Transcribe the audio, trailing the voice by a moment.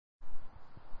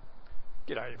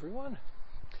G'day everyone.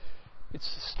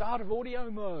 It's the start of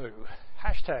AudioMo.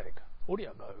 Hashtag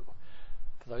AudioMo.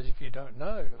 For those of you who don't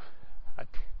know, a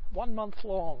 1 month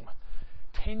long,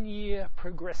 10-year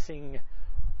progressing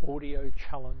audio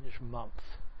challenge month.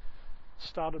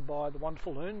 Started by the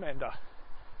wonderful Ernmander,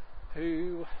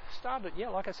 who started,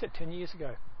 like I said, 10 years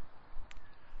ago.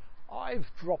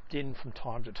 I've dropped in from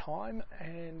time to time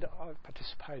and I've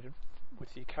participated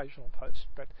with the occasional post,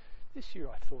 but this year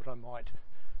I thought I might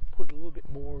put a little bit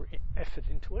more effort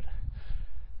into it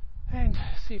and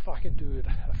see if I can do it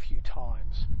a few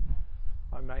times.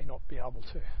 I may not be able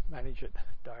to manage it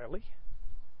daily.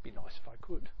 Be nice if I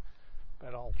could,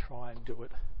 but I'll try and do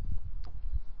it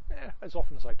as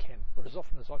often as I can, or as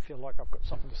often as I feel like I've got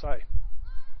something to say.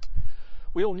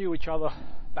 We all knew each other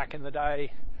back in the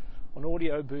day on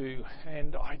AudioBoo,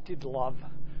 and I did love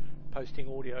posting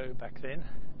audio back then.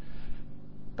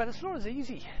 But it's not as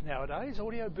easy nowadays.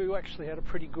 AudioBoo actually had a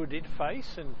pretty good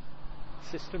interface and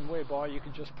system whereby you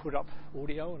could just put up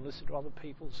audio and listen to other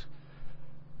people's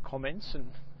comments and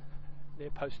their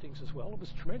postings as well. It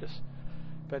was tremendous,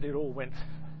 but it all went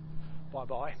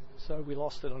bye-bye, so we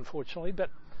lost it unfortunately. But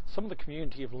some of the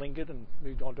community have lingered and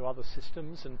moved on to other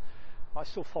systems, and I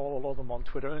still follow a lot of them on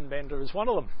Twitter, and Bender is one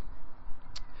of them.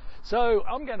 So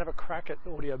I'm going to have a crack at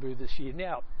AudioBoo this year.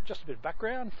 Now, just a bit of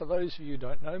background for those of you who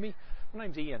don't know me. My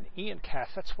name's Ian Cath.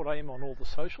 That's what I am on all the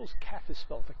socials. Cath is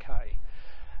spelled with a K.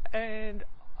 And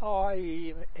I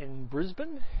am in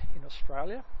Brisbane, in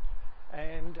Australia,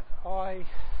 and I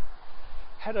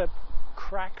had a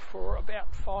crack for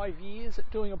about 5 years at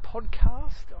doing a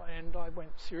podcast, and I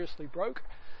went seriously broke,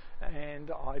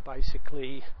 and I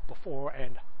basically, before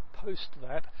and post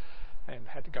that, and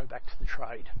had to go back to the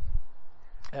trade.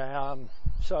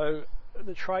 So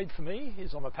the trade for me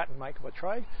is I'm a pattern maker by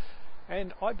trade,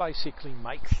 and I basically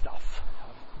make stuff.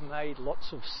 I've made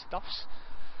lots of stuffs,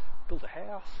 built a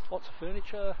house, lots of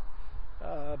furniture,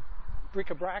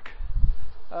 bric-a-brac,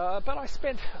 but I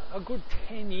spent a good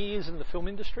 10 years in the film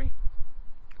industry,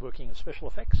 working in special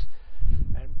effects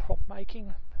and prop making,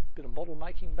 a bit of model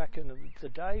making back in the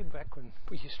day, back when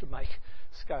we used to make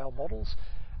scale models.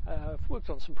 I've worked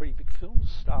on some pretty big films,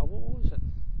 Star Wars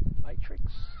and Matrix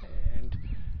and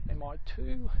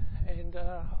MI2 and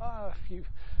a few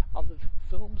other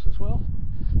films as well.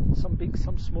 Some big,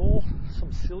 some small,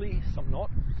 some silly, some not.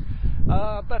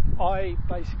 But I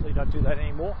basically don't do that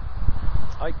anymore.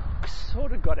 I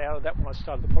sort of got out of that when I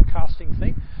started the podcasting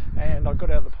thing, and I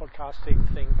got out of the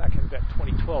podcasting thing back in about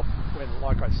 2012 when,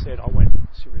 like I said, I went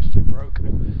seriously broke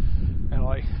and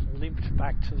I limped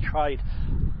back to the trade.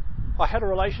 I had a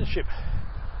relationship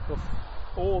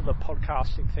before the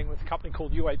podcasting thing with a company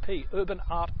called UAP, Urban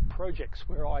Art Projects,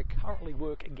 where I currently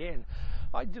work again.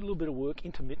 I did a little bit of work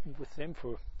intermittent with them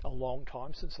for a long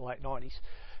time, since the late 90s,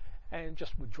 and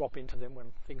just would drop into them when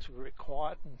things were a bit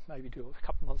quiet and maybe do a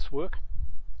couple months work.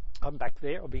 I'm back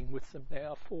there. I've been with them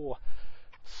now for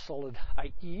solid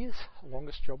 8 years, the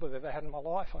longest job I've ever had in my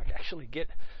life. I actually get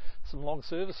some long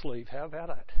service leave. How about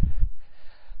it?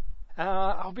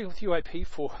 I've been with UAP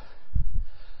for,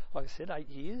 like I said, 8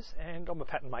 years, and I'm a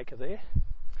pattern maker there.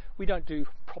 We don't do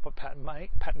proper pattern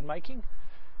making.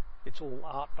 It's all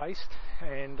art based,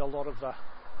 and a lot of the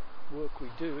work we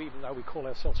do, even though we call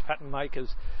ourselves pattern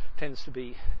makers, tends to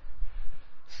be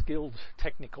skilled,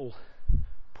 technical,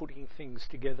 putting things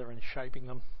together and shaping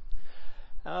them.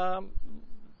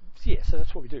 So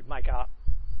that's what we do, make art.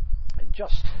 And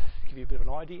just to give you a bit of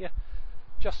an idea,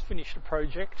 just finished a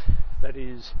project that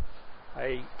is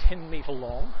a 10 metre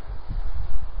long,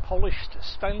 polished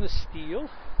stainless steel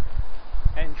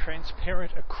and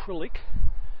transparent acrylic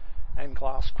and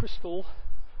glass crystal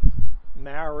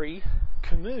Maori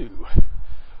canoe,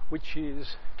 which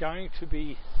is going to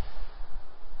be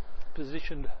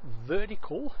positioned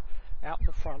vertical out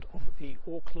the front of the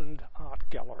Auckland Art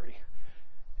Gallery.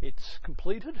 It's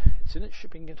completed, it's in its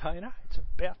shipping container, it's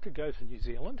about to go to New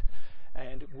Zealand,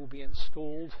 and it will be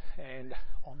installed and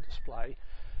on display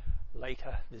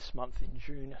later this month in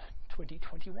June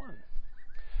 2021.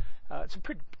 It's a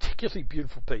particularly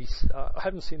beautiful piece. I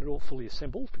haven't seen it all fully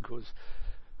assembled because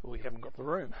we haven't got the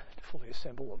room to fully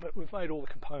assemble it, but we've made all the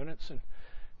components and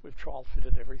we've trial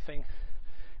fitted everything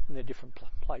in their different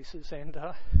places, and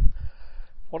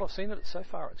what I've seen of it so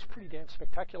far, it's pretty damn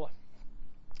spectacular.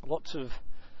 Lots of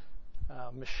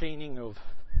machining of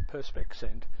perspex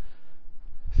and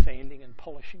sanding and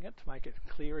polishing it to make it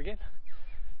clear again.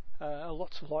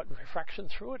 Lots of light refraction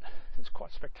through it. It's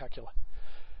quite spectacular.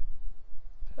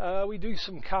 We do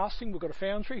some casting. We've got a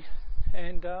foundry,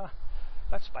 and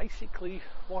that's basically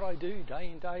what I do day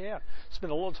in, day out.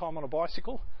 Spend a lot of time on a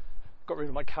bicycle. Got rid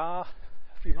of my car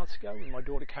few months ago when my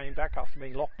daughter came back after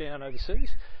being locked down overseas.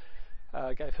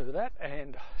 Gave her that,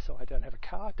 and so I don't have a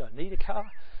car, don't need a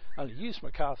car. I only used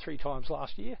my car 3 times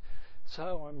last year,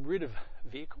 so I'm rid of a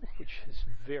vehicle, which is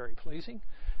very pleasing,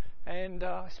 and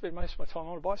I spend most of my time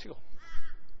on a bicycle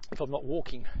if I'm not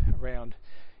walking around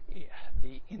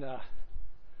the inner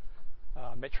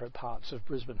metro parts of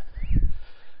Brisbane.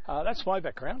 That's my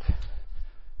background.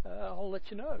 I'll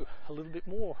let you know a little bit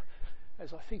more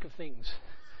as I think of things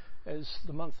as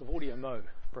the month of Audio Mo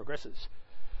progresses.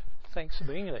 Thanks for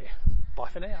being there. Bye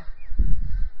for now.